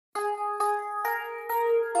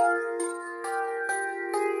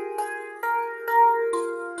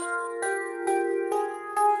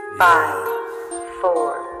5,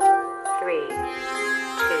 4, 3, 2, 1.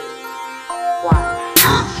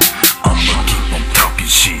 I'ma keep on talking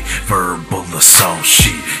shit, verbal assault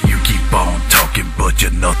shit. You keep on talking, but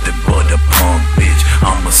you're nothing but a punk bitch.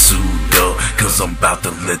 I'ma suit up, cause I'm about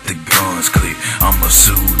to let the guns click. I'ma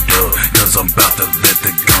suit up, cause I'm about to let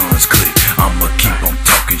the guns click. I'ma keep on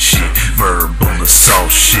talking shit, verbal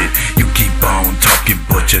assault shit. You keep on talking,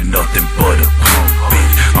 but you're nothing but a punk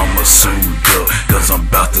bitch. I'ma suit up, cause I'm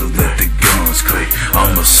about to let the guns click.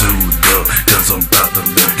 I'ma suit up, cause I'm about to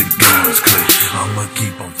let the guns click. I'ma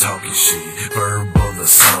keep on talking shit, verbal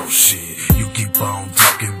assault shit. You keep on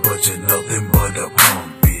talking, but you're nothing but a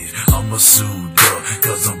punk bitch. I'ma suit up,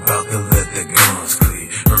 cause I'm about to let the guns click.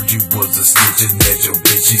 Heard you was a snitch and that your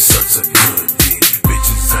bitch, she's such a good dick.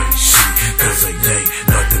 Bitches ain't shit, cause they ain't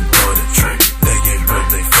nothing but a trick. They ain't real,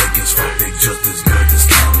 they fake as fuck, they just as good as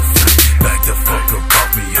counterfeit. Back the fuck up off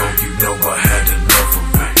me, ho, you know I had enough of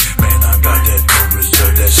it. Man, I got that courage,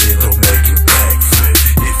 girl, that shit don't make it backflip.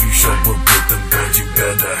 If you show up with them guns, you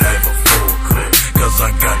better have a full clip. Cause I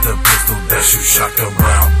got the pistol that shoot shotgun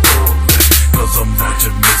round bullets. Cause I'm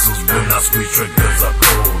launching missiles when I squeeze triggers, I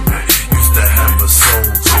pull it. Used to have a soul,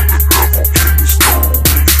 till the devil came and stole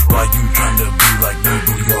it. Why you tryna be like me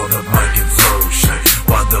when you on the mic and flow shit?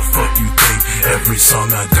 Why the fuck you think every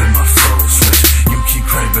song I do my flow switch? You keep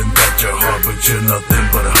craving that you're hard, but you're nothing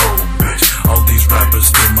but a hoe bitch. All these rappers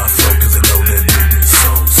steal my flow cause they know that it is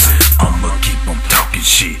so sick. I'ma keep on talking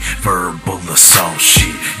shit, verbal assault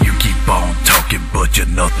shit. You keep on talking, but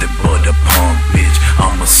you're nothing but a punk bitch.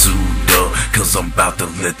 I'ma suit up, cause I'm about to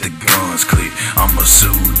let the guns click. I'ma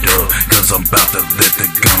suit up, cause I'm about to let the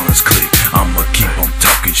guns click. I'ma keep on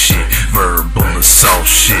talking shit, verbal assault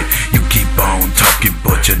shit. You keep on talking,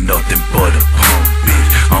 but you're nothing but a punk bitch.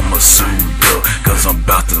 I'ma suit up, cause I'm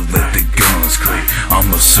about to let the guns click.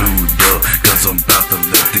 I'ma suit up, cause I'm about to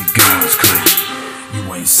let the guns click.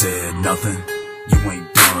 You ain't said nothing, you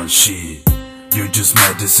ain't done shit. You're just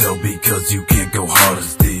mad as hell because you can't go hard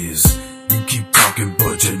as this. You keep talking,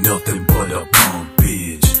 but you're nothing but a punk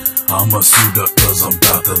bitch. I'ma suit up, cause I'm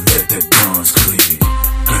about to let the guns click.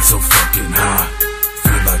 Get so fucking high,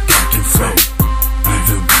 feel like I can float,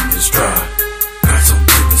 even when it's dry. Got some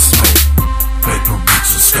good to smoke, paper reach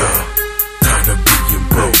the sky. Tired of being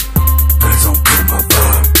broke, please don't kill my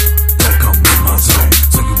vibe. Don't come in my zone.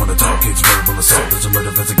 So you wanna talk, it's verbal assault. There's a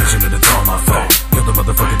murder investigation and it's all my fault. Kill the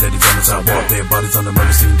motherfucker daddies on the sidewalk. Their bodies on the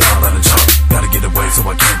murder scene, down by the chalk. Gotta get away so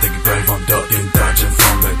I can't take a grave. I'm ducking, dodging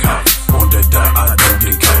from the cops. Born to die, I don't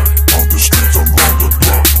get caught. On the streets, I'm on the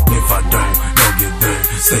block. If I don't know you're there,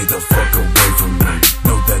 stay the fuck away from me.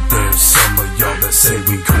 Know that there's some of y'all that say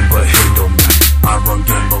we cool but hate on me. I run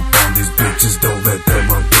game up on these bitches, don't let them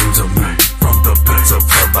run games on me. From the pits of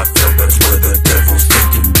hell, I feel that's where the devil's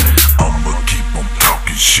taking me. I'ma keep on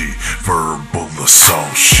talking shit, verbal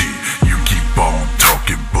assault shit. You keep on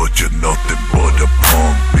talking, but you're nothing but a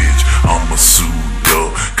punk bitch. I'ma suit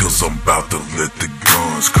up, cause I'm about to let the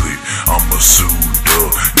guns click. I'ma suit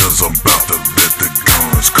up, cause I'm about to let the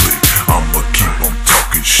guns click. I'ma keep on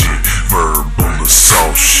talking shit, verbal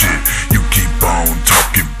assault shit. You keep on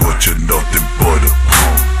talking, but you're nothing but a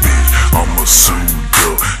punk bitch. I'ma suit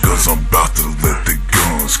up, cause I'm about to let the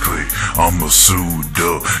guns click. I'ma suit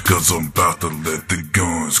up, cause I'm about to let the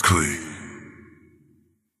guns click.